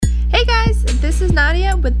This is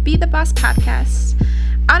Nadia with Be the Boss Podcast.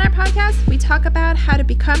 On our podcast, we talk about how to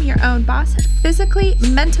become your own boss physically,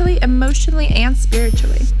 mentally, emotionally, and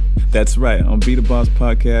spiritually. That's right. On Be the Boss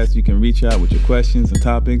Podcast, you can reach out with your questions and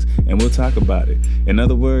topics, and we'll talk about it. In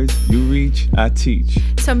other words, you reach, I teach.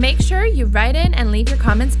 So make sure you write in and leave your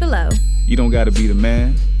comments below. You don't got to be the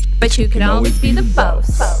man, but you can always be the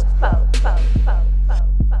boss.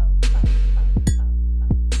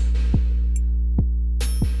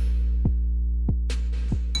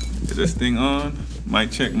 Is this thing on?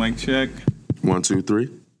 Mic check, mic check. 1, 2, 3.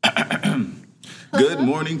 Good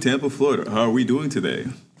morning, Tampa, Florida. How are we doing today?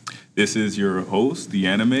 This is your host, the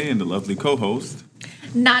anime, and the lovely co-host,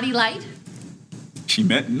 Naughty Light. She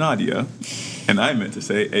meant Nadia, and I meant to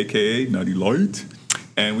say, a.k.a. Naughty Light.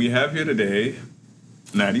 And we have here today,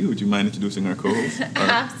 Nadia, would you mind introducing our co-host,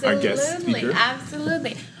 our guest speaker?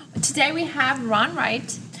 Absolutely. Today we have Ron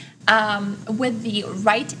Wright with the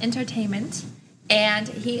Wright Entertainment. And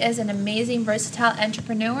he is an amazing, versatile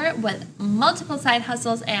entrepreneur with multiple side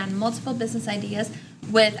hustles and multiple business ideas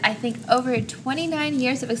with, I think, over 29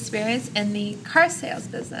 years of experience in the car sales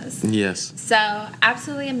business. Yes. So,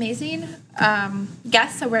 absolutely amazing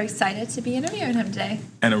guest. So, we're excited to be interviewing him today.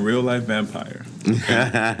 And a real-life vampire.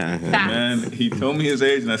 Man, he told me his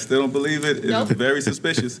age, and I still don't believe it. It was very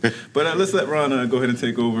suspicious. But let's let Ron go ahead and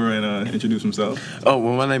take over and introduce himself. Oh,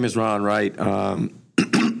 well, my name is Ron Wright.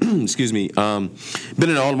 Excuse me. Been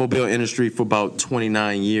in the automobile industry for about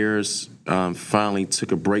 29 years. Finally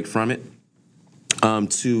took a break from it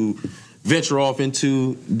to venture off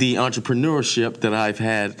into the entrepreneurship that I've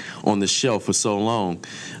had on the shelf for so long.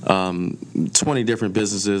 20 different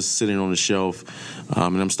businesses sitting on the shelf,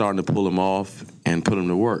 and I'm starting to pull them off and put them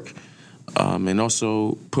to work. And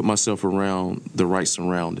also put myself around the right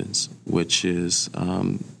surroundings, which is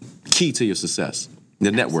key to your success.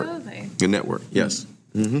 The network. Absolutely. The network, yes.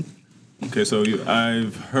 Mm-hmm. Okay, so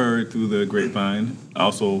I've heard through the grapevine,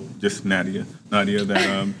 also just Nadia,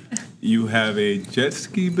 that you have a jet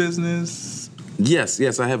ski business.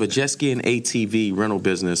 Yes, I have a jet ski and ATV rental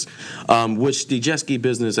business, which the jet ski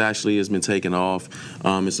business actually has been taken off.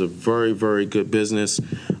 It's a very, very good business.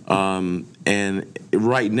 And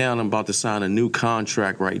right now, I'm about to sign a new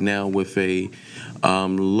contract right now with a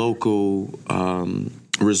local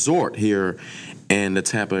resort here in the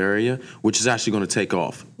Tampa area, which is actually going to take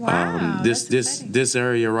off. Wow, this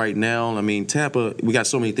area right now, I mean, Tampa, we got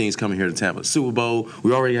so many things coming here to Tampa. Super Bowl,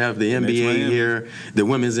 we already have the NBA here, the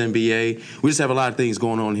women's NBA. We just have a lot of things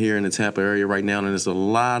going on here in the Tampa area right now, and there's a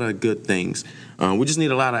lot of good things. We just need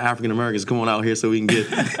a lot of African Americans going out here so we can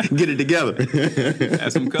get it together.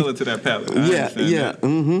 Add some color to that palette. Yeah.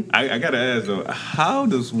 Mm-hmm. I got to ask, though, how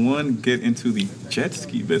does one get into the jet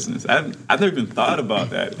ski business? I've never even thought about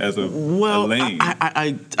that as a lane.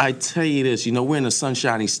 I tell you this, we're in a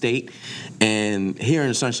sunshiny state, and here in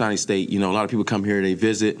the sunshiny state, a lot of people come here, they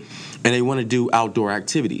visit, and they want to do outdoor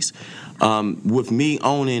activities. With me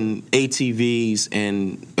owning ATVs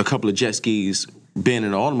and a couple of jet skis, being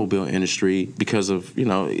in the automobile industry, because of,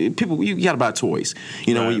 people, you got to buy toys.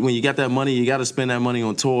 Right. When you got that money, you got to spend that money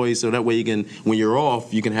on toys, so that way you can, when you're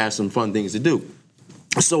off, you can have some fun things to do.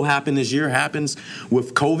 So this year happens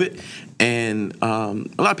with COVID, and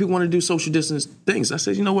a lot of people want to do social distance things. I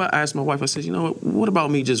said, you know what? I asked my wife, I said, what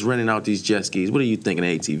about me just renting out these jet skis? What are you thinking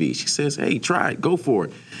of ATV? She says, hey, try it, go for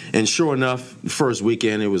it. And sure enough, the first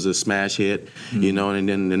weekend it was a smash hit, and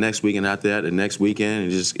then the next weekend after that, the next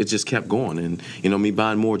weekend, it just kept going. And, me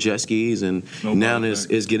buying more jet skis, and now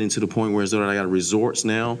it's getting to the point where I got resorts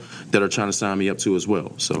now that are trying to sign me up to as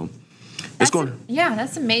well. So it's going. Yeah,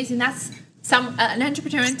 that's amazing. That's an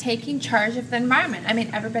entrepreneur taking charge of the environment. I mean,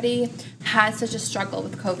 everybody had such a struggle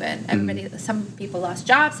with COVID. Some people lost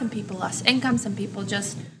jobs, some people lost income, some people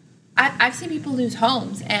I've seen people lose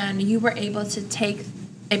homes, and you were able to take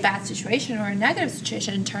a bad situation or a negative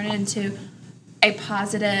situation and turn it into a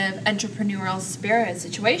positive entrepreneurial spirit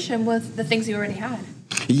situation with the things you already had.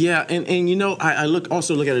 Yeah, and I look at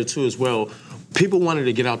it too as well. People wanted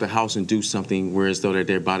to get out the house and do something, whereas though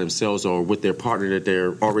they're by themselves or with their partner that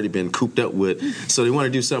they're already been cooped up with. So they want to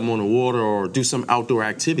do something on the water or do some outdoor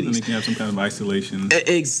activities. And they can have some kind of isolation.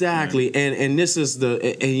 Exactly. Right. And this is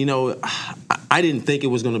I didn't think it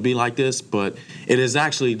was going to be like this, but it is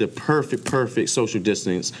actually the perfect social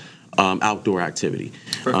distance outdoor activity.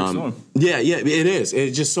 Perfect storm. Yeah, it is.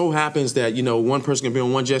 It just so happens that, one person can be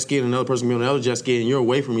on one jet ski and another person can be on another jet ski, and you're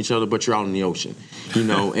away from each other, but you're out in the ocean,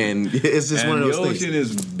 and it's just one of those things. The ocean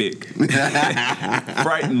is big.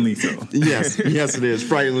 Frighteningly so. Yes, it is.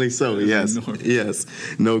 Frighteningly so, yes.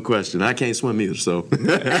 No question. I can't swim either, so.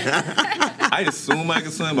 I assume I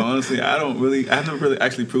can swim, but honestly, I've never really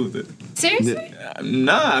actually proved it. Seriously?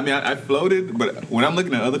 Nah, I mean, I floated, but when I'm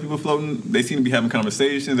looking at other people floating, they seem to be having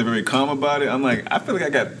conversations. They're very calm about it. I'm like, I feel like I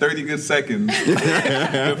got 30 good seconds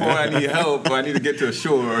before I need help or I need to get to a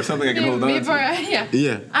shore or something I can hold on to.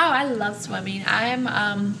 Yeah. Oh, I love swimming. I'm,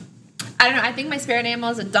 I don't know, I think my spirit animal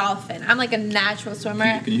is a dolphin. I'm like a natural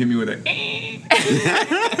swimmer. Can you hear me with a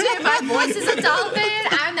Dude, my voice is a dolphin.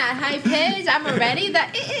 I'm that high pitch. I'm already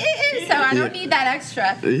that, so I don't need that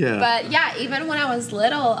extra. Yeah. But yeah, even when I was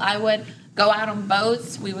little, I would go out on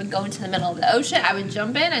boats. We would go into the middle of the ocean. I would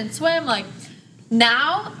jump in and swim. Like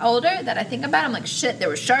now, older, that I think about, I'm like, shit. There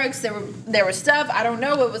were sharks. There was stuff. I don't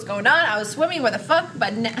know what was going on. I was swimming. What the fuck?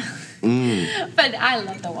 But now, but I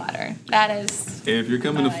love the water. That is. If you're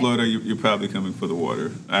coming to Florida, you're probably coming for the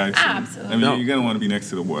water. Absolutely. I mean, you're gonna want to be next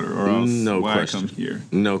to the water, or else why come here?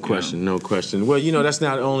 No question. Well, that's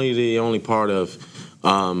not the only part of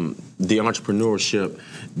the entrepreneurship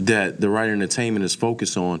that the Rider Entertainment is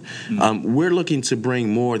focused on. We're looking to bring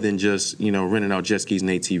more than just, renting out jet skis and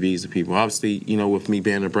ATVs to people. Obviously, with me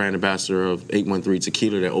being a brand ambassador of 813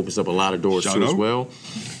 Tequila, that opens up a lot of doors too as well.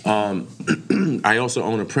 I also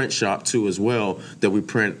own a print shop too as well that we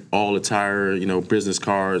print all attire, business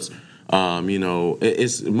cards,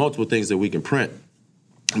 it's multiple things that we can print.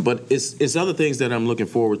 But it's other things that I'm looking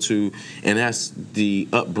forward to, and that's the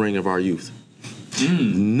upbringing of our youth.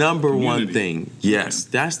 Number one thing, yes,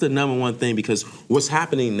 that's the number one thing, because what's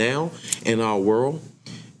happening now in our world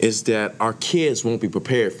is that our kids won't be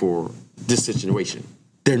prepared for this situation.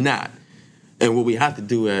 They're not. And what we have to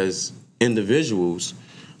do as individuals,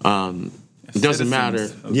 it doesn't matter.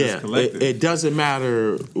 It doesn't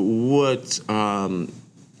matter what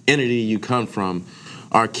entity you come from.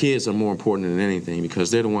 Our kids are more important than anything,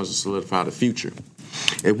 because they're the ones that solidify the future.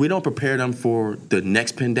 If we don't prepare them for the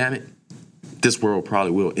next pandemic, this world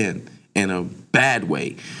probably will end in a bad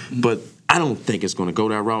way. But I don't think it's going to go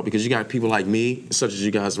that route, because you got people like me, such as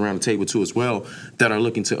you guys around the table too as well, that are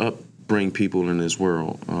looking to upbring people in this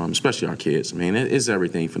world, especially our kids. I mean, it's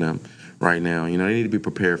everything for them right now. They need to be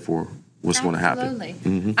prepared for what's going to happen.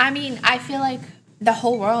 Absolutely. I mean, I feel like the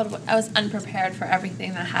whole world was unprepared for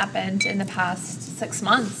everything that happened in the past 6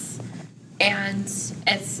 months. And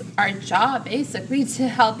it's our job, basically, to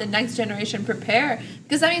help the next generation prepare.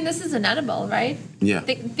 Because, I mean, this is inevitable, right? Yeah.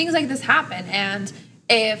 Things like this happen. And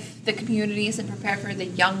if the community isn't prepared for it, the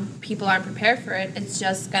young people aren't prepared for it, it's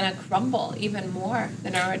just going to crumble even more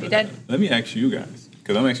than it already did. Let me ask you guys,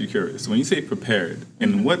 because I'm actually curious. When you say prepared,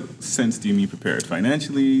 in what sense do you mean prepared?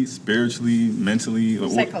 Financially, spiritually, mentally?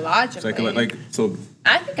 Psychologically.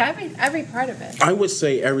 I think every part of it. I would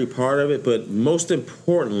say every part of it, but most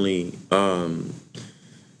importantly,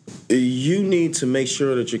 you need to make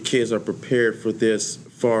sure that your kids are prepared for this,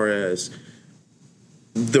 far as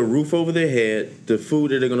the roof over their head, the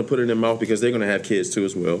food that they're going to put in their mouth, because they're going to have kids too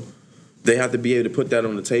as well. They have to be able to put that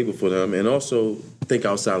on the table for them, and also think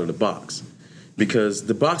outside of the box, because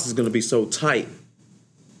the box is going to be so tight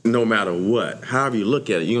no matter what. However you look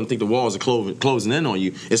at it, you're going to think the walls are closing in on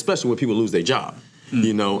you, especially when people lose their job.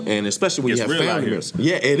 And especially when you have family members.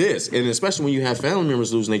 Yeah, it is. And especially when you have family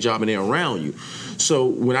members losing their job and they're around you. So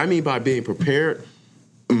what I mean by being prepared,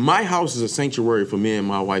 my house is a sanctuary for me and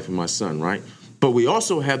my wife and my son, right? But we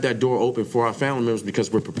also have that door open for our family members, because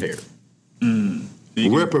we're prepared.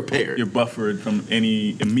 We're prepared. You're buffered from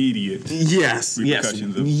any immediate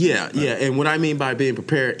repercussions. And what I mean by being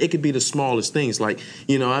prepared, it could be the smallest things. Like,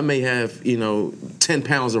 I may have, 10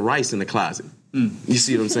 pounds of rice in the closet. You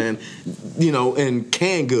see what I'm saying? And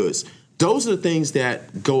canned goods. Those are the things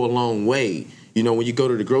that go a long way. When you go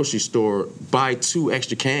to the grocery store, buy 2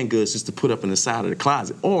 extra canned goods just to put up in the side of the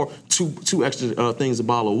closet, or two extra things, a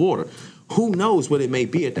bottle of water. Who knows what it may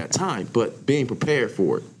be at that time, but being prepared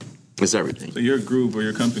for it is everything. So your group or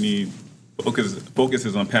your company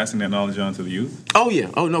focuses on passing that knowledge on to the youth? Oh, yeah.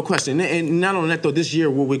 Oh, no question. And not only that, though, this year,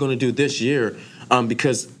 what we're going to do this year,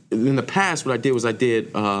 because in the past, what I did was I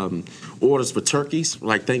did orders for turkeys,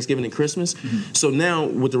 like Thanksgiving and Christmas. So now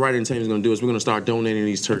what the Rider Entertainment is going to do is we're going to start donating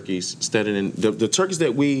these turkeys. Instead of the turkeys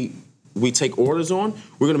that we take orders on,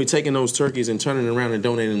 we're going to be taking those turkeys and turning them around and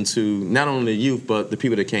donating them to not only the youth, but the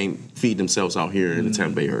people that can't feed themselves out here in the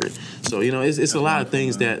Tampa Bay area. So, it's a lot of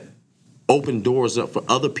things that open doors up for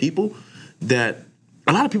other people that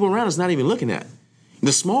a lot of people around us not even looking at.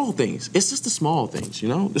 The small things. It's just the small things,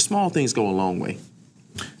 The small things go a long way.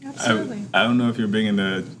 Absolutely. I don't know if you're big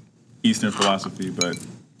into Eastern philosophy, but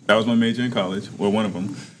that was my major in college, or one of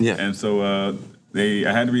them. Yeah. And so I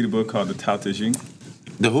had to read a book called the Tao Te Ching.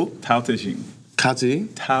 The who? Tao Te Ching. Tao Te?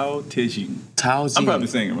 Tao Te Ching. Tao Te. I'm probably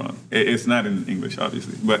saying it wrong. It's not in English,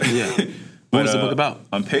 obviously, but yeah. What was the book about?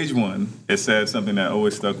 On page 1, it said something that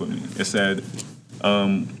always stuck with me. It said,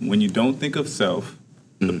 when you don't think of self,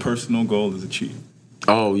 the personal goal is achieved.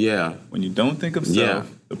 Oh, yeah. When you don't think of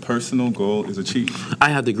self, the personal goal is achieved. I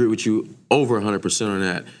have to agree with you over 100% on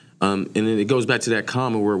that. And then it goes back to that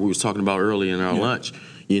comment where we was talking about earlier in our lunch.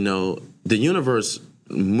 You know, the universe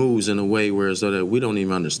moves in a way where so that we don't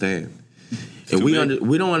even understand. And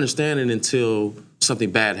we don't understand it until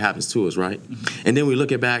something bad happens to us, right? And then we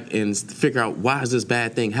look back and figure out, why has this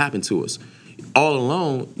bad thing happened to us? All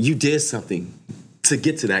along, you did something to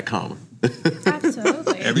get to that karma.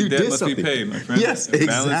 Absolutely. Every debt must be paid, my friend. Yes, Balance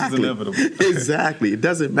exactly. is inevitable. Exactly. It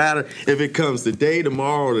doesn't matter if it comes today,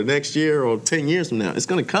 tomorrow, or the next year, or 10 years from now. It's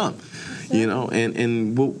going to come, you know.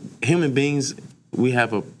 And human beings, we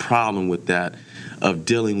have a problem with that, of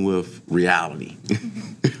dealing with reality.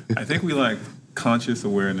 I think we lack conscious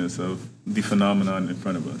awareness of the phenomenon in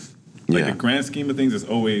front of us. Like the grand scheme of things is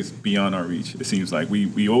always beyond our reach. It seems like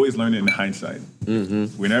we always learn it in hindsight.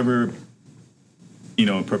 We're never,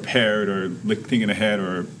 prepared or thinking ahead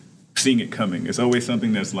or seeing it coming. It's always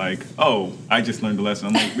something that's like, oh, I just learned a lesson.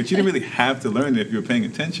 I'm like, but you didn't really have to learn it if you were paying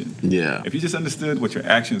attention. Yeah. If you just understood what your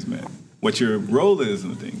actions meant, what your role is in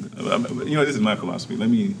the thing. This is my philosophy. Let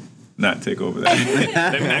me not take over that.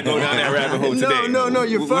 Let me not go down that rabbit hole today. No,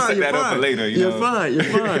 you're fine. We'll set You're that fine. up for later. You're fine.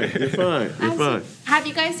 Have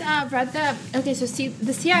you guys read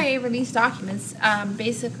the CIA released documents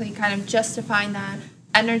basically kind of justifying that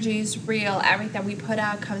energy is real, everything that we put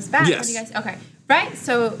out comes back? Yes. Have you guys, okay, right?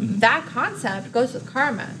 So that concept goes with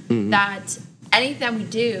karma, that anything that we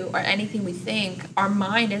do or anything we think, our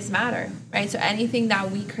mind is matter, right? So anything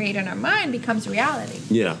that we create in our mind becomes reality.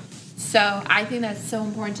 Yeah. So I think that's so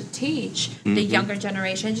important to teach the younger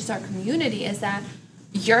generation, just our community, is that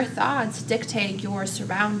your thoughts dictate your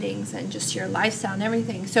surroundings and just your lifestyle and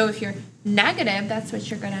everything. So if you're negative, that's what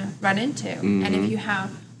you're going to run into. And if you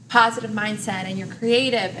have positive mindset and you're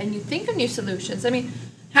creative and you think of new solutions, I mean,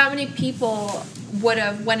 how many people would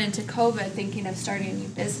have went into COVID thinking of starting a new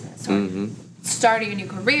business or starting a new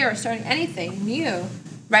career or starting anything new,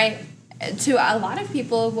 right? To a lot of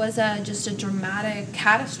people, it was just a dramatic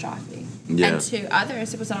catastrophe. Yeah. And to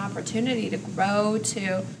others, it was an opportunity to grow,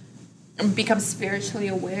 to become spiritually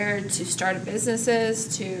aware, to start businesses,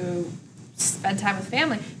 to spend time with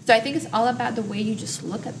family. So I think it's all about the way you just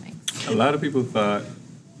look at things. A lot of people thought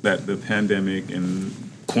that the pandemic and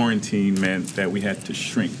quarantine meant that we had to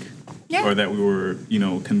shrink. Yeah. Or that we were,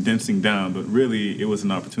 condensing down, but really it was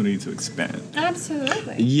an opportunity to expand.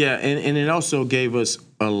 Absolutely. Yeah, and it also gave us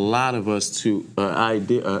a lot of us to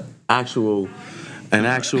actual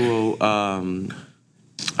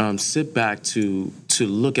sit back to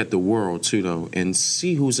look at the world too, though, and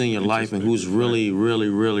see who's in your life and who's really, really,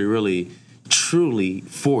 really, really, truly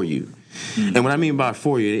for you. And what I mean by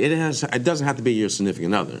for you, it doesn't have to be your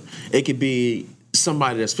significant other. It could be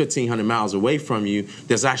somebody that's 1,500 miles away from you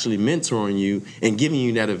that's actually mentoring you and giving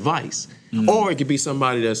you that advice. Or it could be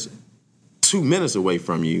somebody that's 2 minutes away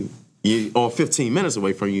from you or 15 minutes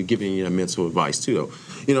away from you giving you that mental advice too,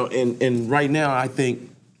 though. And right now I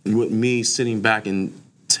think with me sitting back and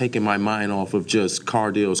taking my mind off of just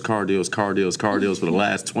car deals for the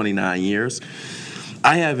last 29 years,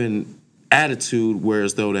 I have an attitude where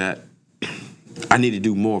as though that I need to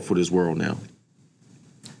do more for this world now.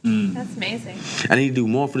 That's amazing. I need to do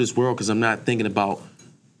more for this world because I'm not thinking about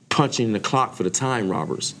punching the clock for the time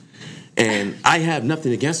robbers. And I have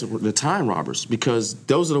nothing against the time robbers because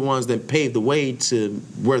those are the ones that paved the way to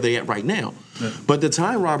where they at right now. Yeah. But the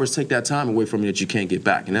time robbers take that time away from you that you can't get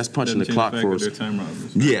back, and that's punching the clock for us. They're time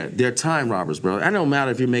robbers. Yeah, they're time robbers, bro. It don't matter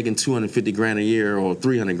if you're making $250,000 a year or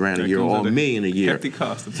 $300,000 a year or $1 million a year. Hefty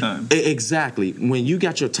cost of time. Exactly. When you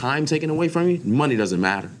got your time taken away from you, money doesn't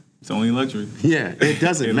matter. It's only luxury. Yeah, it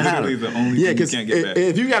doesn't matter. It's literally the only thing you can't get back.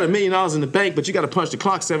 If you got $1 million in the bank, but you got to punch the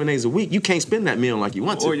clock 7 days a week, you can't spend that million like you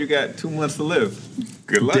want to. Or you got 2 months to live.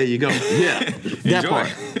 Good luck. There you go. Yeah, that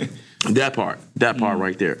part. That part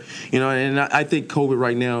right there. And I think COVID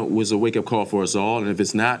right now was a wake-up call for us all. And if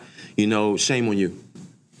it's not, shame on you.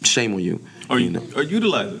 Shame on you. Or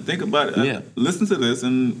utilize it. Think about it. Yeah. Listen to this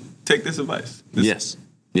and take this advice. Yes.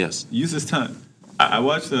 Use this time. I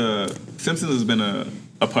watched Simpsons has been a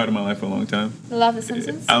part of my life for a long time. Love The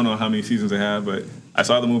Simpsons. I don't know how many seasons they have, but I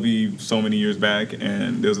saw the movie so many years back,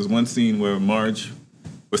 and there was this one scene where Marge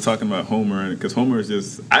was talking about Homer, because Homer is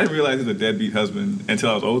just, I didn't realize he was a deadbeat husband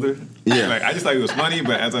until I was older. Yeah. I just thought he was funny,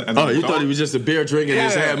 but as an adult, you thought he was just a beer drinker and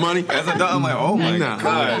just had money? As an adult, I'm like, oh my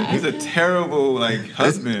God, he's a terrible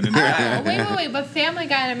husband. And wait, but Family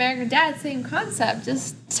Guy and American Dad, same concept,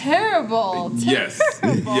 just terrible. Yes,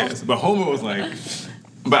 but Homer was like,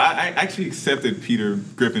 but I actually accepted Peter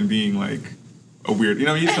Griffin being a weird. You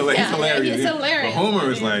know, he's hilarious. he's hilarious. But Homer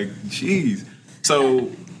is like, jeez. So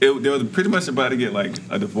they were pretty much about to get like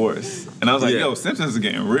a divorce, and I was like, yo, Simpsons is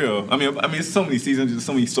getting real. I mean, it's so many seasons, there's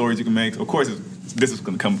so many stories you can make. Of course, this is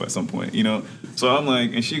going to come up at some point, you know. So I'm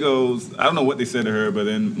like, and she goes, I don't know what they said to her, but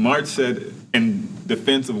then Marge said in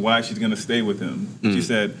defense of why she's going to stay with him, she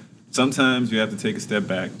said, sometimes you have to take a step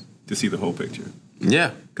back to see the whole picture.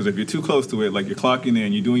 Yeah. Because if you're too close to it, like you're clocking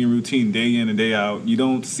in, you're doing your routine day in and day out, you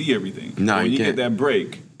don't see everything. No, when you you can't. get that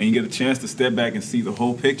break and you get a chance to step back and see the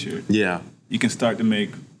whole picture, Yeah. you can start to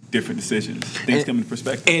make different decisions. Things come into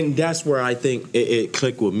perspective. And that's where I think it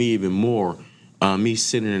clicked with me even more. Me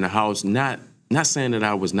sitting in the house, not saying that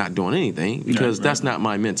I was not doing anything, because that's not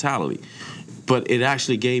my mentality. But it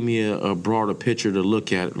actually gave me a broader picture to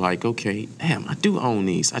look at, like, okay, damn, I do own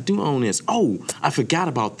these. I do own this. Oh, I forgot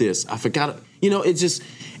about this. I forgot. You know,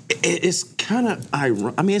 it's kind of, I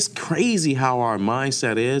mean, it's crazy how our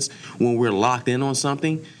mindset is when we're locked in on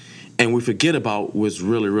something and we forget about what's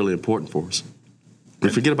really, really important for us. We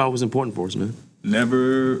forget about what's important for us, man.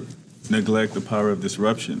 Never neglect the power of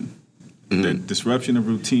disruption. The disruption of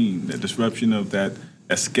routine, the disruption of that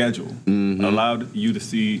schedule allowed you to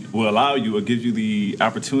see, will allow you or gives you the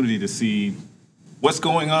opportunity to see what's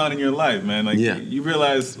going on in your life, man. Like you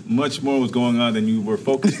realize much more was going on than you were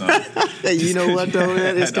focused on. Hey, you know what though,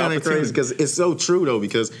 man? It's kind of crazy because it's so true though.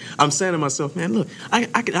 Because I'm saying to myself, man, look,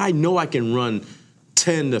 I know I can run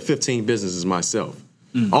 10 to 15 businesses myself.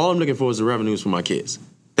 All I'm looking for is the revenues for my kids.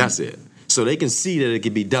 That's it. So they can see that it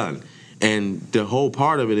can be done, and the whole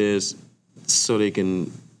part of it is so they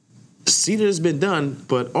can see that it's been done,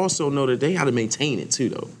 but also know that they got to maintain it too,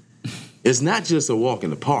 though. It's not just a walk in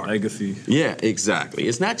the park. Legacy. Yeah, exactly.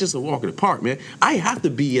 It's not just a walk in the park, man. I have to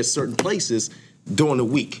be at certain places during the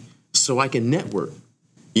week so I can network,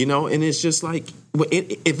 you know? And it's just like,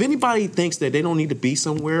 if anybody thinks that they don't need to be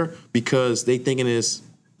somewhere because they thinking it's,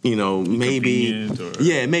 you know, maybe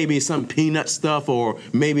it's some peanut stuff or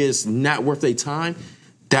maybe it's not worth their time,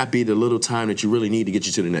 that be the little time that you really need to get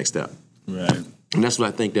you to the next step. Right. And that's what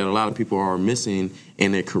I think that a lot of people are missing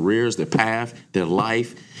in their careers, their path, their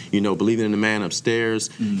life, you know, believing in the man upstairs.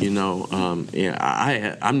 You know,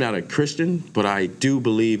 I'm not a Christian, but I do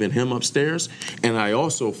believe in him upstairs. And I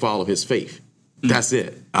also follow his faith. That's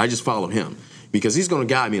it. I just follow him because he's going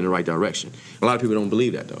to guide me in the right direction. A lot of people don't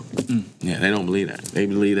believe that, though. Yeah, they don't believe that. They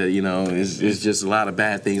believe that, you know, it's just a lot of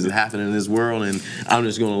bad things that happen in this world and I'm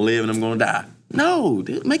just going to live and I'm going to die. No,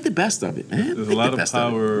 make the best of it, man. There's a lot of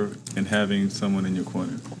power in having someone in your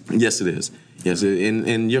corner. Yes, it is. Yes,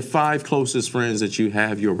 and your 5 closest friends that you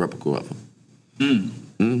have, you're a replica of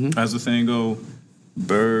them. As the saying go,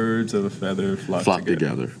 birds of a feather flock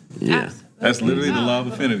together. Yeah. That's literally the law of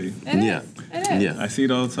affinity. It is. Yeah. It is. Yeah. I see it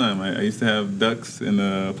all the time. I used to have ducks in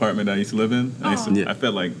the apartment I used to live in. I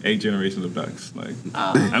fed like 8 generations of ducks. Like,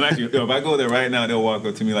 I'm actually, if I go there right now, they'll walk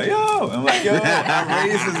up to me like, yo. I'm like, yo, I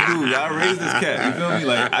raised this dude. I raised this cat. You feel me?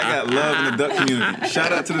 Like, I got love in the duck community.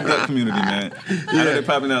 Shout out to the duck community, man. I know they're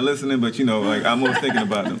probably not listening, but you know, like, I'm always thinking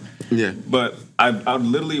about them. Yeah. But I've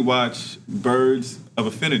literally watched birds of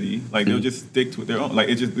affinity. Like, they'll just stick to their own. Like,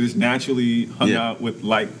 it just naturally hung out with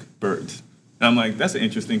like birds. And I'm like, that's an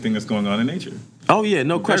interesting thing that's going on in nature. Oh yeah,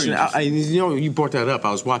 no question. You know, you brought that up.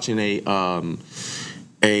 I was watching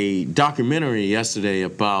a documentary yesterday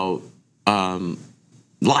about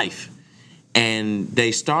life, and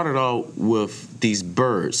they started out with these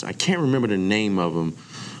birds. I can't remember the name of them,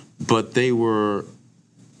 but they were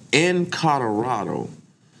in Colorado.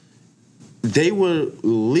 They would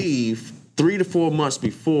leave 3 to 4 months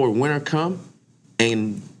before winter come,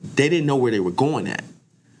 and they didn't know where they were going at.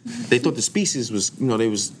 They thought the species was, you know, they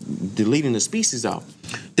was deleting the species out.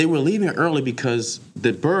 They were leaving early because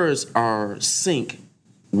the birds are sync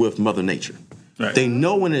with Mother Nature. Right. They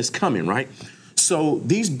know when it's coming, right? So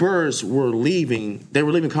these birds were leaving. They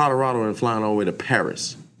were leaving Colorado and flying all the way to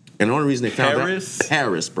Paris. And the only reason they found out,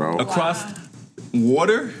 Paris, bro, across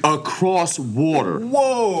water. Across water.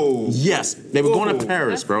 Whoa. Yes, they were going to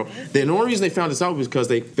Paris, bro. The only reason they found this out was because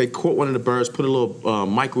they caught one of the birds, put a little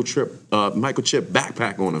microchip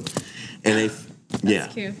backpack on him, and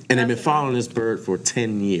That's cute. And they've been following this bird for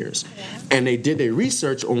 10 years, and they did their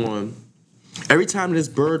research on every time this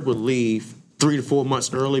bird would leave 3 to 4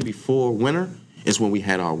 months early before winter is when we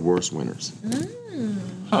had our worst winters.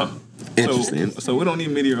 Huh. Interesting. So we don't need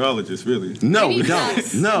meteorologists, really. No, we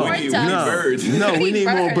don't. No, we need birds. No, we need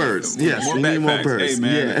more birds. Yes, we need more birds. Hey,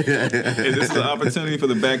 man. Is this an opportunity for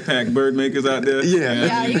the backpack bird makers out there?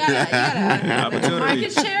 Yeah, you gotta opportunity.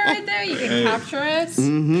 market share right there. You can capture us.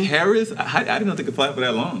 Paris? I didn't know they could fly for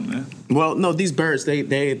that long, man. Well, no, these birds,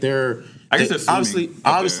 they're I guess they're swimming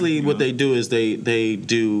obviously, up there, what they do is they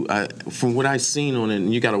do. From what I've seen on it,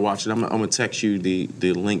 and you got to watch it. I'm gonna text you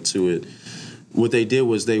the link to it. What they did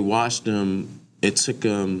was they washed them. It took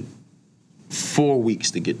them 4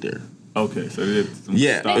 weeks to get there. Okay, so they did some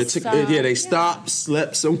They stopped,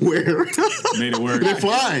 slept somewhere. Made it work. They're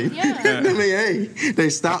flying. Yeah. I mean, hey, they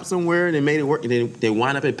stopped somewhere and they made it work. They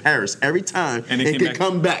wind up in Paris every time, And they could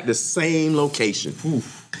come back the same location.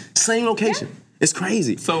 Oof. Same location. Yeah. It's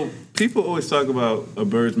crazy. So people always talk about a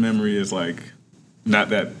bird's memory is like not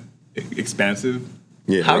that expansive.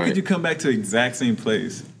 Yeah, How right. could you come back to the exact same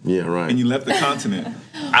place? Yeah, right. And you left the continent.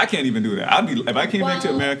 I can't even do that. If I came back to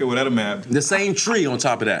America without a map. The same tree on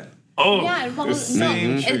top of that. Oh, yeah, well, the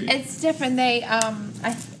same tree. It's different. They,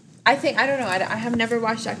 I think I don't know. I have never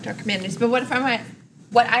watched documentaries, but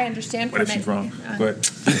what I understand from What if it. she's wrong? But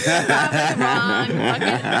Wrong.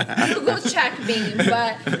 Google check me,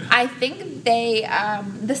 but I think they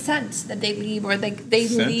the scent that they leave, or like they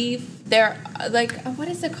Scent? leave their what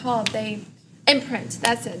is it called? They imprint.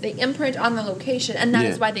 That's it. They imprint on the location, and that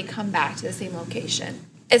is why they come back to the same location.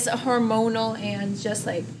 It's hormonal and just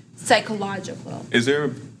like psychological. is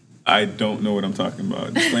there? I don't know what I'm talking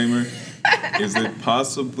about. Disclaimer. Is it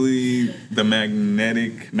possibly the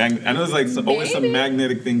magnetic? I know there's like always some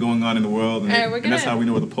magnetic thing going on in the world, and, and that's how we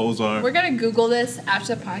know where the poles are. We're gonna Google this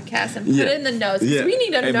after the podcast and put it in the notes because we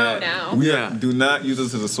need to know now. Do not use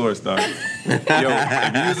this as a source, dog. Yo,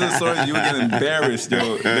 if you use this as a source, you'll get embarrassed,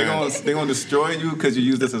 yo. They're gonna destroy you because you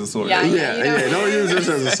use this as a source. Yeah. Don't use this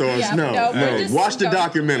as a source. No. Watch the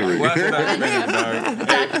documentary. Watch the documentary, dog. The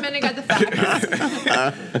documentary got the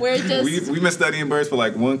facts. We're just we've been studying birds for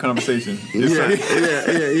like one conversation.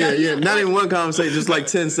 Yeah. Not even one conversation, just like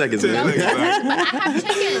 10 seconds. Man. But I have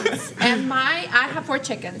chickens, and I have 4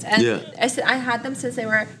 chickens, and I had them since they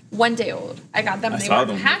were 1 day old. I got them. I they saw were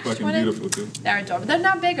them. hatched. They're fucking beautiful too. They're adorable. They're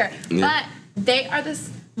not bigger, but they are the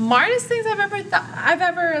smartest things I've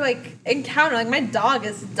ever like encountered. Like my dog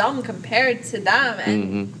is dumb compared to them,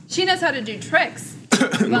 and she knows how to do tricks.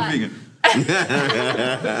 No vegan. No,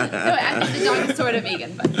 I think the dog is sort of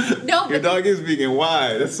vegan, but no. Your dog is vegan.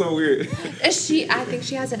 Why? That's so weird. I think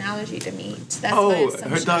she has an allergy to meat. That's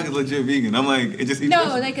her dog is legit vegan. I'm like, it just eats no,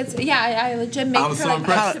 vegetables. like it's I legit make I her was so like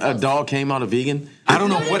impressed. vegetables. A dog came out of vegan? I don't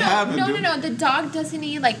know what happened. No. The dog doesn't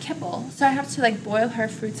eat like kibble, so I have to like boil her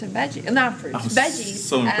fruits and veggies. Not fruits, veggies.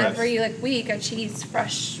 So impressed. Every like week, and she eats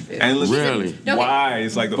fresh food. And Really? Why?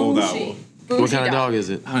 It's like the old Bougie. owl. What kind of dog is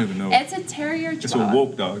it? I don't even know. It's a terrier It's dog. a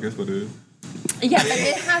woke dog. That's what it is. Yeah, but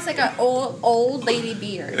it has like an old lady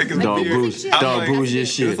beard. Like Dog beard. bougie. I'm Dog like, bougie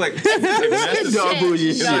as shit. It's like Master Dog bougie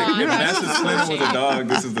as It's shit. like if Master Splinter was a dog,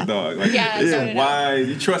 this is the dog. Like, Yeah. why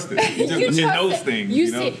you trust it? You just You knows trust it. things. You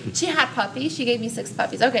You know? see, she had puppies. She gave me 6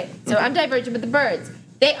 puppies. Okay, so I'm diverging with the birds.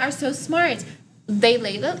 They are so smart. They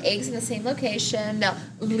lay the eggs in the same location. They'll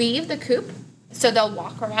leave the coop, so they'll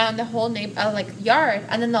walk around the whole yard,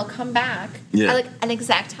 and then they'll come back at like an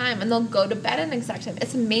exact time, and they'll go to bed at an exact time.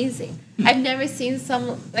 It's amazing. I've never seen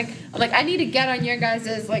some like I need to get on your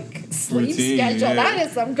guys' like sleep Routine, schedule. yeah. That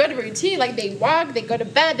is some good routine. Like they walk, they go to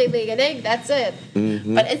bed, they lay an egg. That's it.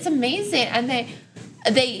 But it's amazing, and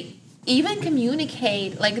they even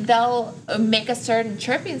communicate. Like they'll make a certain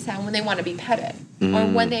chirping sound when they want to be petted or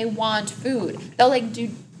when they want food. They'll like do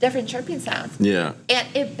different chirping sounds. Yeah. And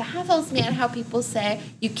it baffles me at how people say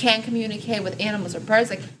you can't communicate with animals or birds.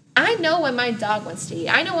 Like I know when my dog wants to eat.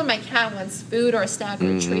 I know when my cat wants food or a snack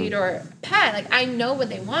or a treat or a pet. Like I know what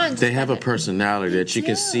they want. They have a personality that you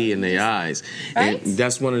can see in their eyes. Right? And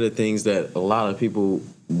that's one of the things that a lot of people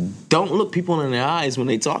don't look people in their eyes when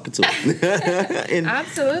they talking to them. And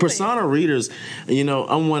Absolutely. persona readers,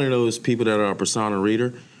 I'm one of those people that are a persona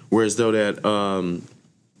reader, whereas though that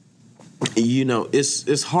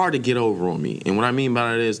it's hard to get over on me. And what I mean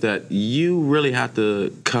by that is that you really have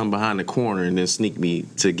to come behind the corner and then sneak me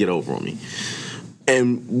to get over on me.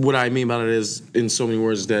 And what I mean by that is, in so many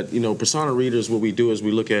words, that, persona readers, what we do is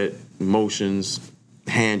we look at motions,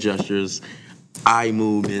 hand gestures, eye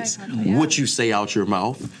movements, what you say out your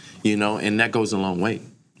mouth, and that goes a long way.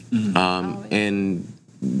 And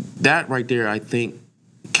that right there, I think,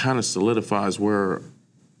 kind of solidifies where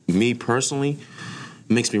me personally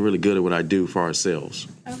makes me really good at what I do for our sales.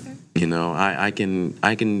 Okay. I can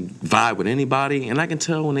vibe with anybody, and I can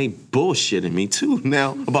tell when they bullshitting me too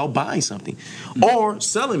now about buying something or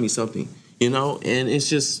selling me something. And it's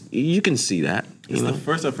just you can see that. It's the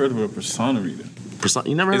first I've heard of a persona reader.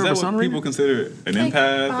 You never heard of a persona reader? Is that what people consider an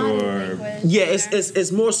empath or yeah?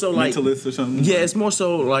 It's more so like mentalist or something. Yeah, it's more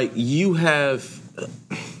so like you have.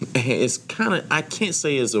 It's kind of I can't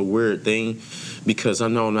say it's a weird thing because I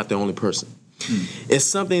know I'm not the only person. It's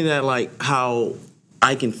something that like how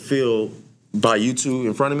I can feel by you two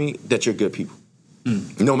in front of me that you're good people.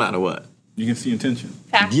 No matter what. You can see intention.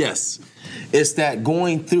 Fact. Yes. It's that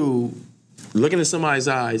going through, looking at somebody's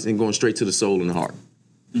eyes and going straight to the soul and the heart.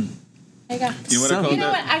 There you go. You know what I call You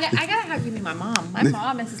know that? what? I gotta have you meet my mom. My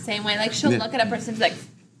mom is the same way. Like she'll Yeah. look at a person and be like,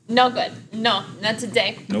 "No good. No, not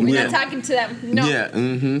today. No We're good. not talking to them. No." Yeah.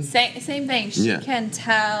 Mm-hmm. Same thing. She Yeah. can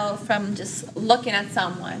tell from just looking at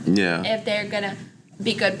someone. Yeah. If they're gonna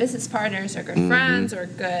be good business partners or good Mm-hmm. friends or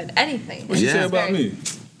good anything. What you Yeah. say about me?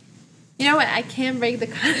 You know what? I can't break the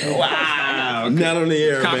contract. Wow. Not on the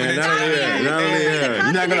air, man. Confidence. Not on the air. Not on the air.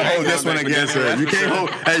 You're not gonna hold this one against her. You can't hold.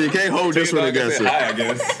 Hey, you can't hold this one against her. Hi, I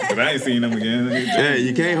guess. But I ain't seen them again. Hey,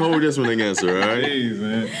 you can't hold this one against her, all right? Jeez,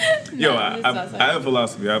 man. Yo, it's awesome. I have a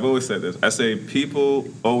philosophy. I've always said this. I say people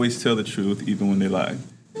always tell the truth even when they lie.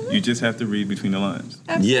 You just have to read between the lines.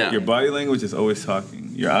 Yeah. Your body language is always talking.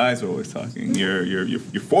 Your eyes are always talking. Your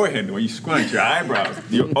forehead, the way you scrunch, your eyebrows.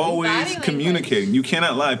 You're Body always language. communicating. You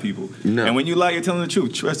cannot lie, people. No. And when you lie, you're telling the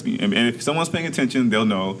truth. Trust me. And if someone's paying attention, they'll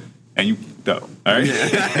know. And you don't. All right.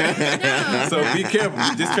 So be careful.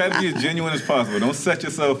 Just try to be as genuine as possible. Don't set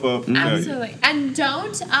yourself up. Absolutely. And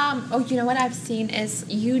don't, you know what I've seen is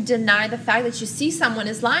you deny the fact that you see someone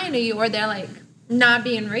is lying to you or they're like not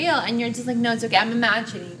being real and you're just like, no, it's okay, I'm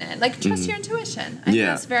imagining it. Like, trust your intuition. I think Yeah.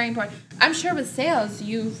 that's very important. I'm sure with sales,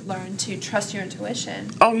 you've learned to trust your intuition.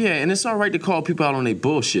 Oh yeah, and it's all right to call people out on their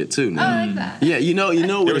bullshit too. Oh, Now. I like that. Yeah, you know what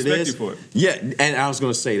it is. respect you for it. Yeah, and I was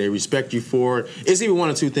gonna say they respect you for it. It's either one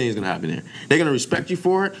or two things gonna happen there. They're gonna respect you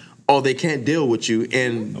for it, or they can't deal with you.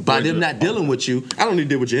 And by them not dealing with you, I don't need to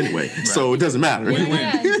deal with you anyway. So it doesn't matter.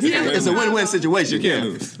 It's a win-win situation. You can't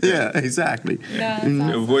yeah. lose. Yeah, exactly. Yeah, that's awesome.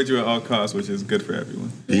 Avoid you at all costs, which is good for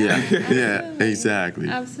everyone. Yeah, yeah, Absolutely. exactly.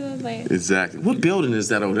 Absolutely. Exactly. What building is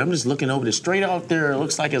that over there? I'm just looking over there. Straight out there, it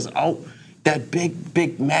looks like it's out that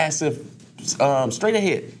big, massive, straight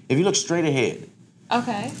ahead. If you look straight ahead,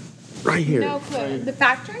 Okay. right here. No clue. The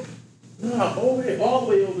factory? No, over here, all the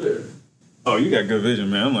way over there. Oh, you got good vision,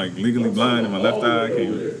 man. I'm like legally blind in my left eye. I can't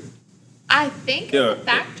even. I think Yeah. it's the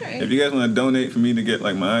factory. If you guys want to donate for me to get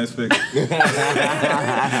like my eyes fixed,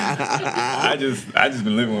 I just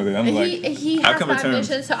been living with it. I'm like, he I'll has come to my terms.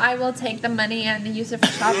 vision, so I will take the money and use it for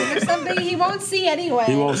shopping or something. He won't see anyway.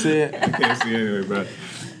 He won't see it. I can't see anyway, but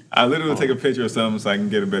I literally will take a picture of something so I can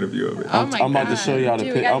get a better view of it. Oh my I'm about to God. show y'all the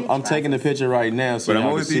Dude, we picture. gotta I'm get taking the glasses. picture right now so But I'm y'all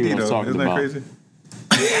can always see DD what I'm though. talking Isn't that about. crazy?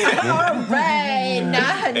 All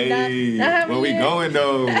right. Hey, where we going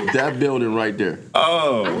though? That building right there. I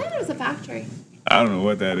Oh, thought it was a factory. I don't know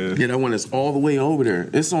what that is. Yeah, that one is all the way over there.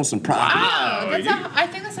 It's on some property. Oh, that's I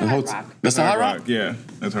think that's a hard rock. That's a hard rock? Yeah,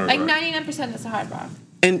 that's hard Like rock. 99% that's a hard rock.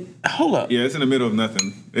 And hold up. Yeah, it's in the middle of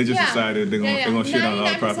nothing. They just decided they're gonna shit on all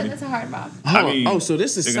the 99% property. that's a hard rock. Hold up. Oh, so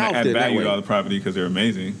this is they're south gonna add there, that value way. to all the property because they're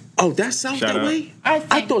amazing. Oh, that's south Shout that out. way? I I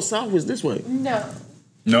think thought south was this way. no.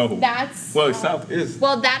 No, That's well, south is.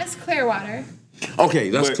 well, that is Clearwater.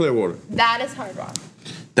 Okay, that's But- Clearwater. That is hard rock.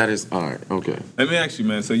 That is all right. Okay. Let me ask you,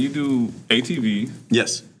 man. So you do ATV,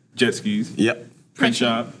 Yes. jet skis, Yep. print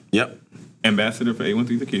shop, Yep. ambassador for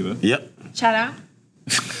A13 Tequila. Yep. Shout out.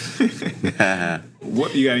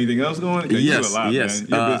 What you got? Anything else going? 'Cause you do a Yes. lot, Yes. man.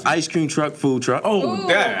 You're busy. Ice cream truck, food truck. Oh, Ooh.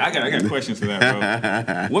 Yeah, I got questions for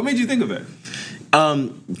that, bro. What made you think of that?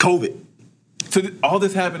 COVID. So all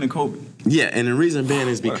this happened in COVID. Yeah, and the reason being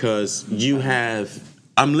is because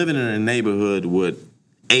I'm living in a neighborhood with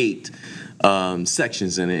 8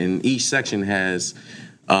 sections in it, and each section has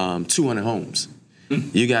 200 homes.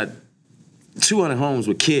 You got 200 homes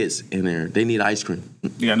with kids in there. They need ice cream.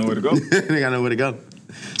 You got nowhere to go. They got nowhere to go.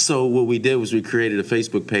 So what we did was we created a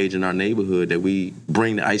Facebook page in our neighborhood that we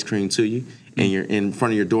bring the ice cream to you, and you're in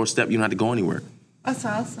front of your doorstep. You don't have to go anywhere. That's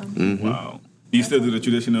awesome. Mm-hmm. Wow. You still do the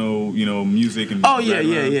traditional, music and. Oh yeah.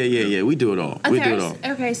 background? We do it all. We do it all.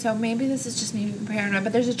 Okay, so maybe this is just me being paranoid,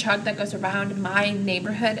 but there's a truck that goes around my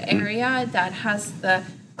neighborhood area that has the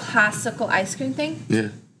classical ice cream thing. Yeah.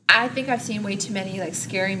 I think I've seen way too many like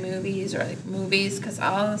scary movies or like movies because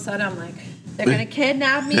all of a sudden I'm like, they're gonna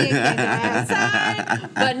kidnap me and take me outside.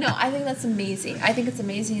 But no, I think that's amazing. I think it's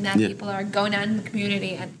amazing that Yeah. people are going out in the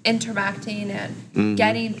community and interacting and Mm-hmm.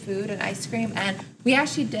 getting food and ice cream. And we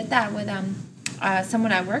actually did that with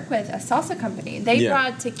someone I work with, a salsa company. They Yeah.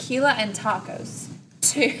 brought tequila and tacos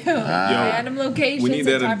to random locations. We need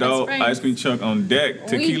that in Tarpon adult Springs. ice cream truck on deck.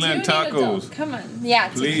 We Tequila do and need adult. tacos. Come on, yeah,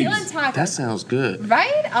 Please. tequila and tacos. That sounds good.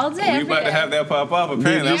 Right, all day. We every about to day. have that pop off.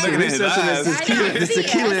 Apparently, I'm Yeah, looking at his researching eyes. this I know, I It's see it,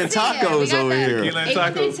 tequila I and see it. tacos We got over that. here. Tequila and Hey,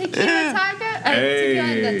 tacos. Tequila taco. Tequila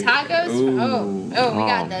and the tacos. Ooh. Oh, we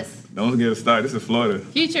got Oh. this. Don't get us started. This is Florida.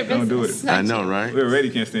 Future Don't business. do it. I know, right? We already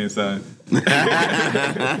can't stay inside.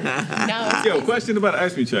 No. Yo, question about the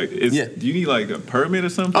ice cream truck. Yeah. Do you need like a permit or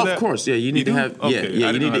something for Of that? course, yeah. You need to do? have Okay, yeah. I You didn't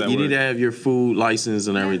know need how to, you that need to worked. have your food license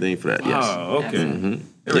and everything for that. Yes. Oh, okay. Absolutely.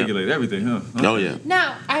 They regulate everything, huh? Oh yeah.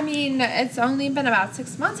 Now, I mean, it's only been about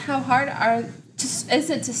 6 months. How hard is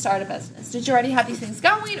it to start a business? Did you already have these things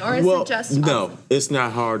going, or is it just no? It's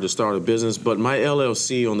not hard to start a business, but my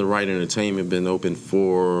LLC on the Right Entertainment been open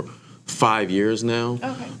for 5 years now.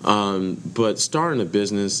 Okay. But starting a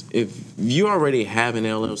business, if you already have an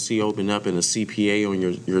LLC open up and a CPA on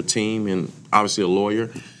your team, and obviously a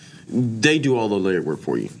lawyer, they do all the legwork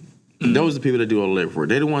for you. Those are the people that do all the legwork for you.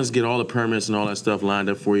 They're the ones that get all the permits and all that stuff lined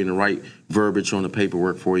up for you and the right verbiage on the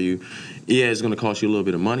paperwork for you. Yeah, it's going to cost you a little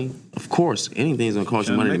bit of money. Of course, anything's going to cost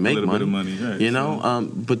you money to make a little money. bit of money, right, You know,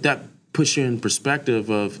 but that puts you in perspective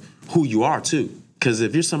of who you are too. Because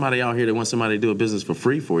if you're somebody out here that wants somebody to do a business for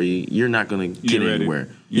free for you, you're not going to get anywhere.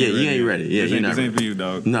 You ain't ready. Yeah, you're not. This ain't for you,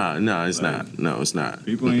 dog. No, it's not. No, it's not.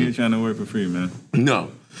 People ain't here trying to work for free, man. No.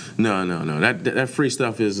 That free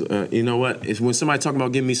stuff is, you know what? It's when somebody talking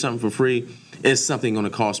about giving me something for free, it's something going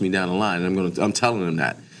to cost me down the line, and I'm telling them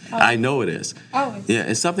that. Oh. I know it is. Always. Yeah,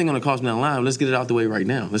 it's something going to cost me down the line. Let's get it out the way right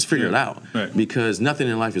now. Let's figure it out. Right. Because nothing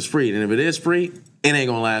in life is free, and if it is free, it ain't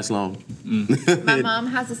gonna last long. My mom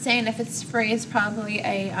has a saying: if it's free, it's probably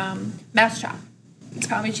a mousetrap. It's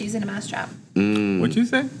probably cheese in a mousetrap. What'd you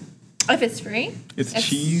say? If it's free, It's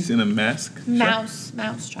cheese in a mask?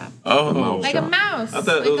 mousetrap. Oh. Like a mouse. I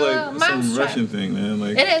thought like it was a like some mouse trap. Russian thing, man.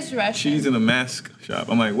 Like It is Russian. cheese in a mask shop.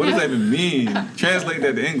 I'm like, what does that even mean? Translate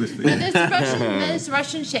that to English, please. There's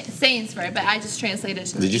Russian sayings for it, but I just translated it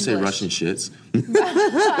to Did you say English. Russian shits?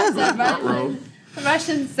 I said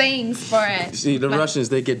Russian sayings for it. See, the But Russians,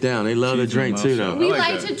 they get down. They love to Cheese drink and too, mouth though. shop. we I like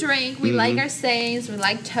like that. to drink. We like our sayings. We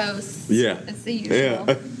like toasts. Yeah. It's the usual.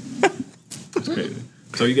 Yeah. It's crazy.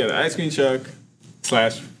 So you got an ice cream truck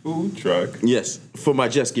 / food truck. Yes, for my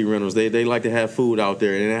jet ski rentals, they like to have food out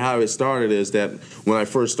there. And how it started is that when I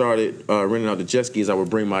first started renting out the jet skis, I would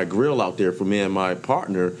bring my grill out there for me and my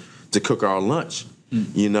partner to cook our lunch.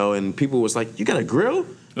 You know, and people was like, "You got a grill?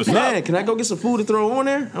 What's Man, up?" can I go get some food to throw on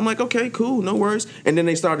there?" I'm like, "Okay, cool, no worries." And then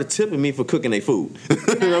they started tipping me for cooking their food.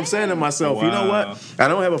 And I'm saying to myself, you know Wow. what? I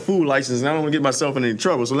don't have a food license, and I don't want to get myself in any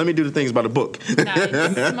trouble. So let me do the things by the book.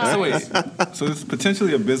 Nice. Smart. So wait, so there's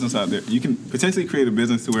potentially a business out there. You can potentially create a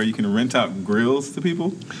business to where you can rent out grills to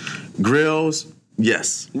people. Grills,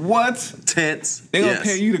 yes. What? Tents, They gonna yes.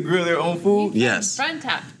 pay you to grill their own food? Yes. Front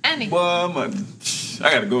tap. Anything. Well, I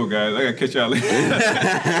gotta go, guys. I gotta catch y'all later. I got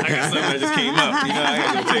something that just came up. You know, I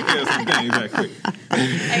gotta take care of some things right quick.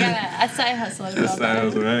 I got a side hustle as well. That's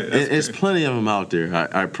sounds right. That's It's great. plenty of them out there.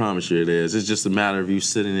 I promise you it is. It's just a matter of you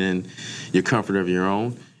sitting in your comfort of your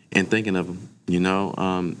own and thinking of them. You know,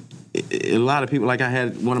 a lot of people, like I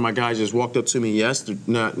had one of my guys just walked up to me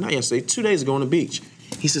not yesterday, 2 days ago on the beach.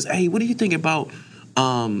 He says, "Hey, what do you think about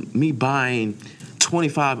me buying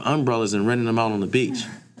 25 umbrellas and renting them out on the beach?"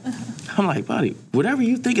 I'm like, buddy, whatever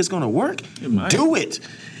you think is going to work, might. do it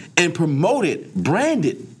and promote it, brand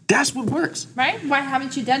it. That's what works. Right? Why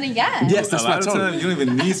haven't you done it yet? Yes, that's a what I lot of told him. times you don't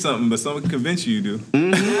even need something, but someone can convince you you do.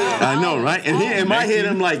 I know, right? And here in my head,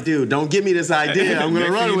 I'm like, dude, don't give me this idea. I'm gonna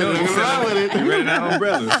Next run thing with you it. know, I'm gonna run with it. You renting out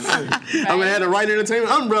umbrellas. I'm gonna have the Right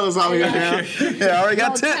Entertainment umbrellas out here now. Yeah, I already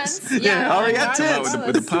got Little tents. tents. Yeah, I already got Yeah, tents.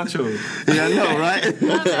 with the ponchos. Yeah, I know, right?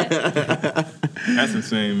 Love it. That's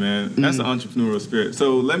insane, man. That's the entrepreneurial spirit.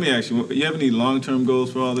 So let me ask you, you have any long-term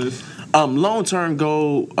goals for all this? Long-term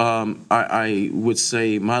goal, I would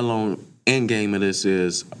say my long end game of this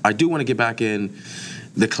is I do want to get back in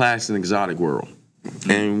the class and exotic world.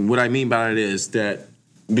 And what I mean by that is that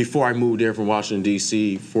before I moved there from Washington,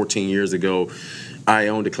 D.C. 14 years ago, I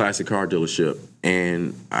owned a classic car dealership.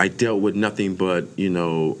 And I dealt with nothing but, you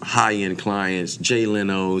know, high-end clients, Jay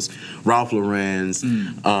Leno's, Ralph Lauren's,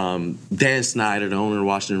 Dan Snyder, the owner of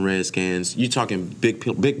Washington Redskins. You're talking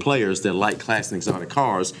big players that like classic and exotic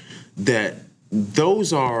cars. That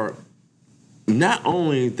those are not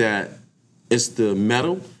only that it's the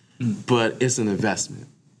metal, but it's an investment.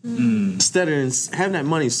 Instead of having that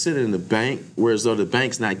money sitting in the bank, whereas though the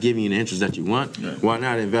bank's not giving you the interest that you want, why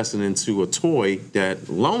not invest it into a toy that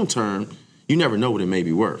long term you never know what it may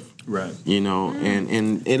be worth. Right. You know,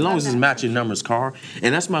 and as long as it's matching numbers car,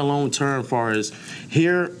 and that's my long term far as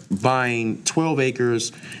here buying 12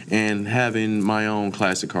 acres and having my own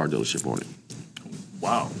classic car dealership on it.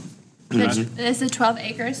 Wow. Is the 12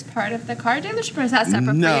 acres part of the car dealership, or is that separate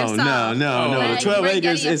for No, yourself? no. Like, The 12 we're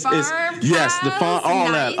acres getting a is farm yes, the farm, all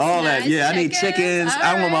house, that. nice Yeah, I need chickens.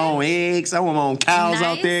 I want my Alright. own eggs. I want my own cows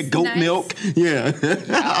out there. Nice, Goat nice. milk. Yeah,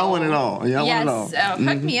 I want it all. Yeah, I Yes, want it all.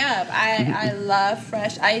 hook me up. I love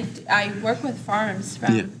fresh. I work with farms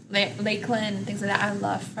from Yeah. Lakeland and things like that. I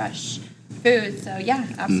love fresh food. So yeah,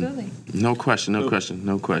 absolutely. No question. So- That's So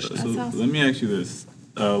awesome. let me ask you this: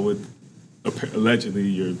 with allegedly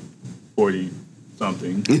you're 40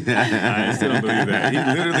 something, I still don't believe that.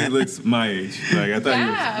 He literally looks my age. Like I thought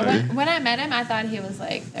Yeah, he was. Like, when I met him, I thought he was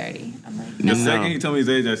like 30. I'm like, the no. second he told me his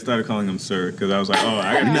age, I started calling him sir because I was like, oh,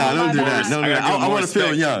 I got. No, don't do that. I Don't do that. gotta give him I more want to feel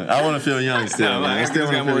respect. young. I want to feel young still. Yeah, man. I still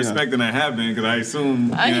wanna got more feel young. respect than I have been because I assume, you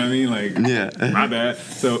know what I mean? Like, Yeah. my bad.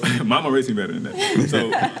 So, Mama raised me better than that.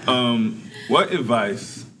 So, what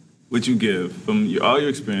advice would you give from all your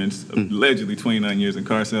experience, allegedly 29 years in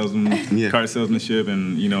car salesmanship,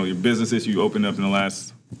 and your businesses you opened up in the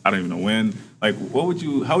last, I don't even know when. Like,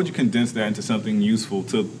 how would you condense that into something useful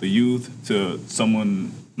to the youth, to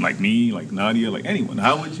someone like me, like Nadia, like anyone?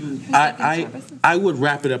 How would you? I would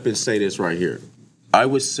wrap it up and say this right here. I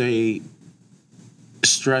would say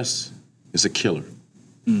stress is a killer.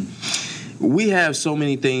 We have so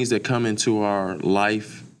many things that come into our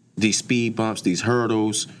life, these speed bumps, these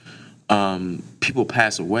hurdles, people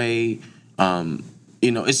pass away,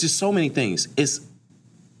 it's just so many things. It's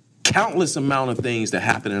countless amount of things that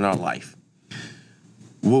happen in our life.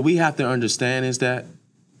 What we have to understand is that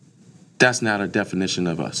that's not a definition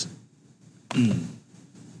of us.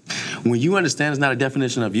 When you understand it's not a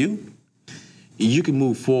definition of you, you can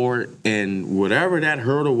move forward, and whatever that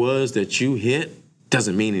hurdle was that you hit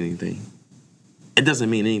doesn't mean anything. It doesn't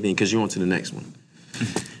mean anything because you're on to the next one.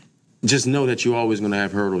 Just know that you're always going to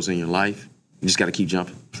have hurdles in your life. You just got to keep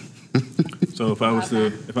jumping. So if I was to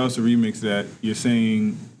remix that, you're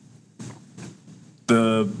saying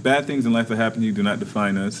the bad things in life that happen to you do not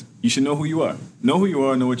define us. You should know who you are. Know who you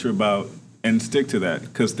are, know what you're about, and stick to that.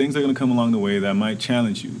 Because things are going to come along the way that might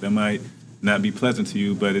challenge you, that might not be pleasant to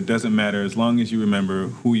you, but it doesn't matter as long as you remember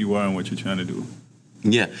who you are and what you're trying to do.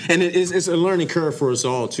 Yeah, and it's a learning curve for us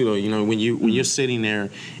all too. Though, when you're sitting there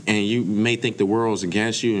and you may think the world's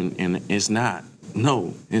against you, and it's not.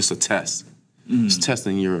 No, it's a test. It's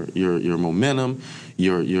testing your momentum,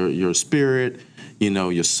 your spirit,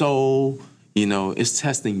 your soul. It's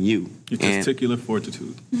testing you. Your testicular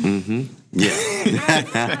fortitude. Yeah.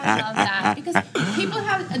 I love that because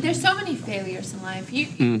there's so many failures in life. I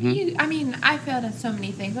failed at so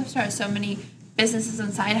many things. I've started so many businesses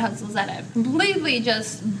and side hustles that I've completely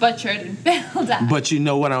just butchered and failed at. But you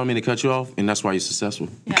know what? I don't mean to cut you off, and that's why you're successful.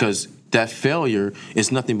 Yeah. Because that failure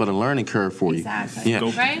is nothing but a learning curve for you. Exactly. Yeah.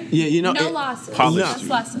 Right? Yeah, no losses. polished Just you.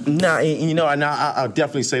 lessons. Nah, and I'll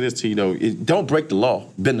definitely say this to you though: don't break the law,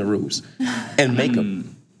 bend the rules, and make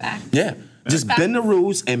them. Back. Yeah, just Back. bend the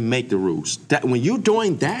rules and make the rules. That when you're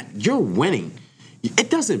doing that, you're winning. It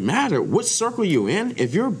doesn't matter what circle you're in.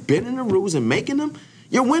 If you're bending the rules and making them,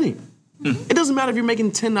 you're winning. It doesn't matter if you're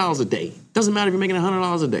making $10 a day. Doesn't matter if you're making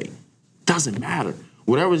 $100 a day. Doesn't matter.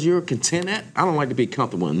 Whatever you're content at, I don't like to be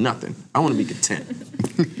comfortable in nothing. I want to be content.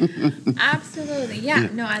 Absolutely. Yeah.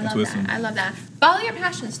 No, I love wisdom. that. I love that. Follow your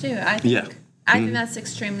passions too. I think. Yeah. I think that's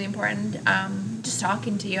extremely important. Just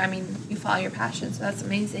talking to you, you follow your passions, so that's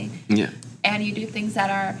amazing. Yeah. And you do things that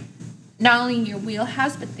are not only in your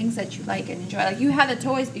wheelhouse, but things that you like and enjoy. Like you had the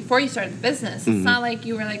toys before you started the business. It's not like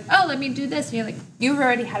you were like, oh, let me do this. And you're like, you've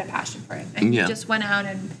already had a passion for it, and Yeah. you just went out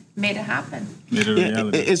and made it happen. Made it a Yeah,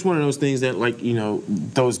 reality. it's one of those things that,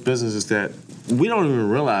 those businesses that we don't even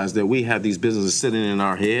realize that we have these businesses sitting in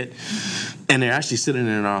our head, and they're actually sitting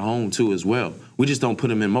in our home too as well. We just don't put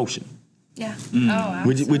them in motion. Yeah. Oh,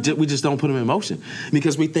 We absolutely. just don't put them in motion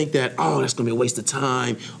because we think that, that's going to be a waste of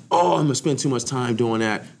time. Oh, I'm going to spend too much time doing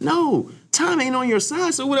that. No, time ain't on your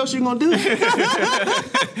side, so what else you going to do?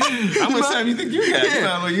 How much time you think you got? You might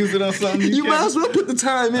as well use it on something You might as well put the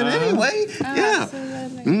time in anyway. Oh, Yeah.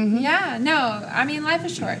 absolutely. Yeah. No, life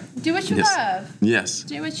is short. Do what you Yes. love. Yes.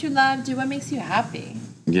 Do what you love. Do what makes you happy.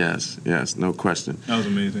 Yes. No question. That was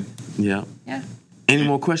amazing. Yeah. Yeah. Any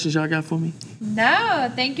more questions y'all got for me? No,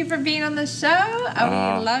 thank you for being on the show.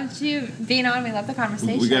 We loved you being on. We love the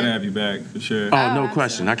conversation. We gotta have you back for sure. Oh, no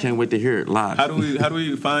question. I can't wait to hear it live. How do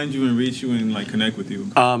we find you and reach you and connect with you?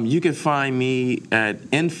 You can find me at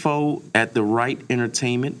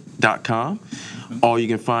info@therightenertainment.com, or you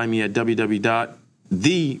can find me at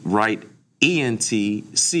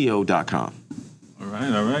www.therightentco.com. All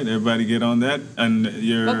right. Everybody get on that. And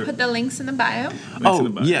We'll put the links in the bio.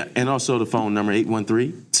 Yeah, and also the phone number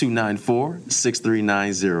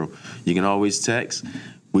 813-294-6390. You can always text.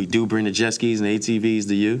 We do bring the jet skis and ATVs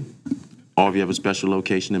to you, or if you have a special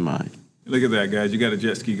location in mind. Look at that, guys. You got a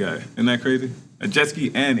jet ski guy. Isn't that crazy? A jet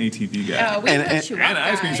ski and ATV guy. Oh, we put you and up, an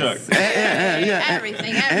ice cream guys. truck.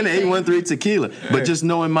 Everything. And 813 tequila. But just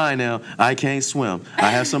know in mind now, I can't swim. I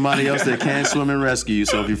have somebody else that can swim and rescue you.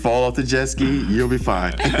 So if you fall off the jet ski, you'll be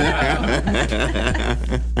fine. All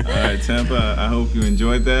right, Tampa, I hope you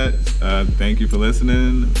enjoyed that. Thank you for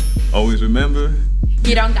listening. Always remember,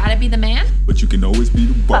 You don't gotta be the man. but you can always be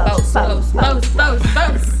the boss. Boss.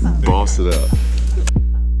 Boss it up.